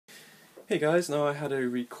Hey guys, now I had a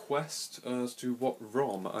request as to what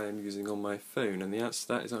ROM I am using on my phone, and the answer to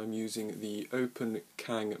that is I'm using the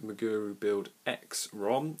OpenKang Maguru Build X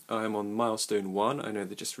ROM. I am on milestone 1, I know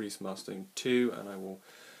they just released milestone 2, and I will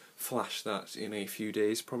flash that in a few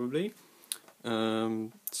days probably.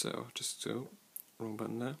 So just wrong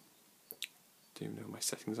button there. Don't even know what my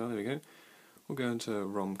settings are, there we go. We'll go into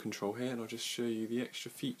ROM control here and I'll just show you the extra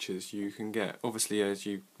features you can get. Obviously, as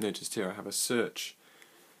you noticed here, I have a search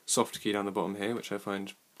soft key down the bottom here, which I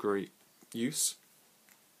find great use.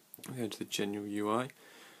 We'll go into the general UI.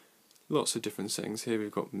 Lots of different settings here.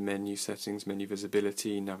 We've got menu settings, menu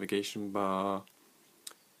visibility, navigation bar.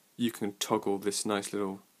 You can toggle this nice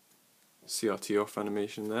little CRT off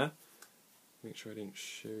animation there. Make sure I didn't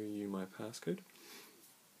show you my passcode.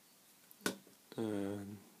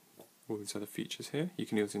 All these other features here. You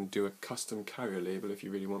can even do a custom carrier label if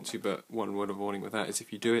you really want to, but one word of warning with that is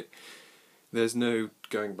if you do it, there's no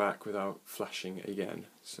going back without flashing again,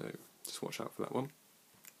 so just watch out for that one.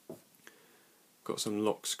 Got some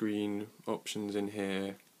lock screen options in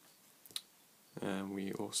here, and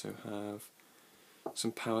we also have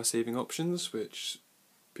some power saving options which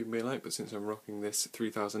people may like, but since I'm rocking this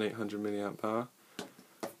 3800 mAh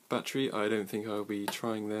battery, I don't think I'll be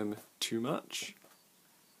trying them too much.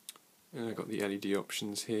 And I've got the LED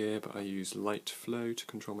options here, but I use light flow to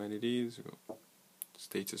control my LEDs. We've got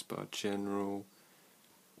status bar general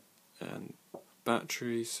and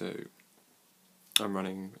battery, so I'm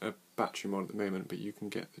running a battery mod at the moment, but you can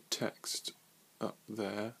get the text up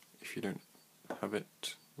there if you don't have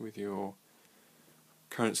it with your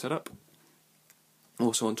current setup.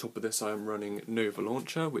 Also on top of this I am running Nova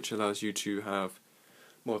Launcher, which allows you to have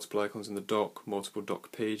multiple icons in the dock, multiple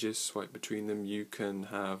dock pages, swipe between them. You can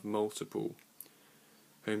have multiple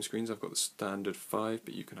home screens. I've got the standard 5,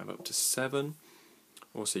 but you can have up to 7.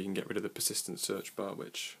 Also you can get rid of the persistent search bar,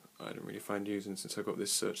 which I don't really find using. Since I've got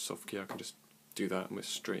this search soft key, I can just do that and we're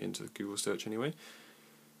straight into the Google search anyway.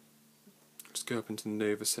 Just go up into the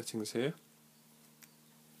Nova settings here,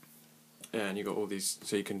 and you've got all these,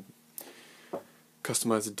 so you can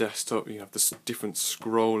customize the desktop. You have the different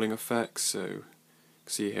scrolling effects, so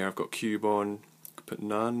see here I've got cube on, you can put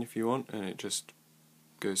none if you want, and it just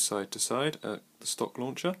goes side to side at the stock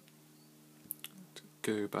launcher.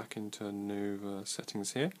 Go back into Nova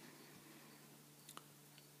settings here.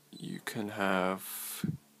 You can have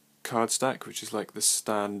card stack, which is like the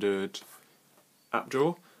standard app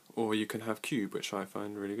drawer, or you can have cube, which I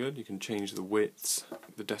find really good. You can change the widths,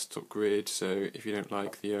 the desktop grid, so if you don't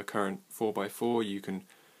like the current 4x4, you can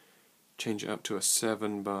change it up to a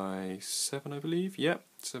 7x7, I believe. Yep,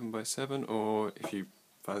 7x7, or if you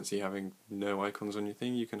fancy having no icons on your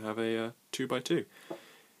thing, you can have a 2x2,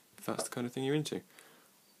 if that's the kind of thing you're into.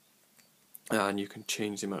 And you can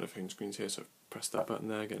change the amount of home screens here, so press that button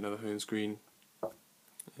there, get another home screen,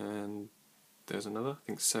 and there's another. I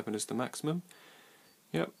think 7 is the maximum.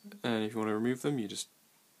 Yep, and if you want to remove them, you just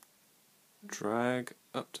drag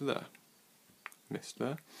up to there. Missed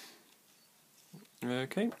there.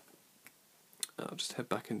 Okay. I'll just head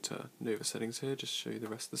back into Nova settings here, just show you the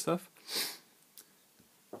rest of the stuff.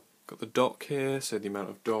 Got the dock here, so the amount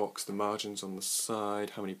of docks, the margins on the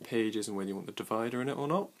side, how many pages, and whether you want the divider in it or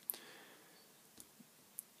not.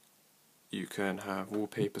 You can have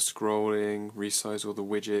wallpaper scrolling, resize all the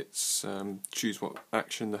widgets, choose what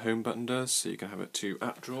action the home button does, so you can have it to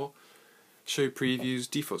app drawer, show previews,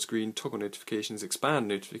 default screen, toggle notifications, expand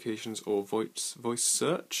notifications, or voice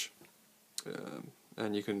search.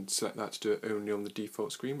 And you can select that to do it only on the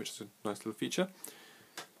default screen, which is a nice little feature.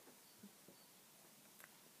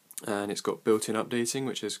 And it's got built-in updating,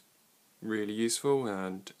 which is really useful,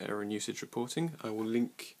 and error and usage reporting. I will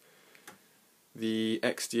link the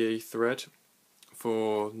XDA thread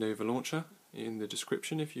for Nova Launcher in the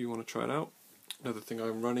description if you want to try it out. Another thing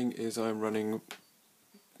I'm running is I'm running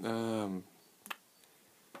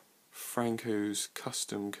Franco's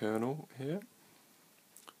custom kernel here.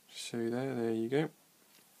 Show you there you go.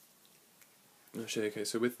 I'll show you, okay,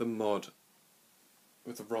 so with the mod,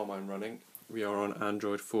 with the ROM I'm running, we are on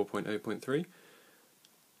Android 4.0.3,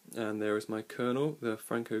 and there is my kernel, the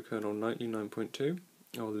Franco kernel 99.2.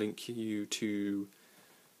 I'll link you to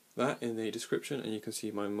that in the description, and you can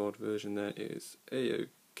see my mod version there is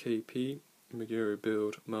AOKP Maguru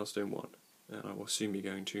Build Milestone 1, and I will soon be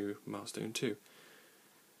going to Milestone 2.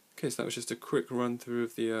 Okay, so that was just a quick run through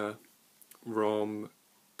of the ROM,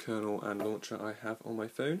 kernel and launcher I have on my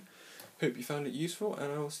phone. Hope you found it useful,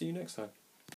 and I will see you next time.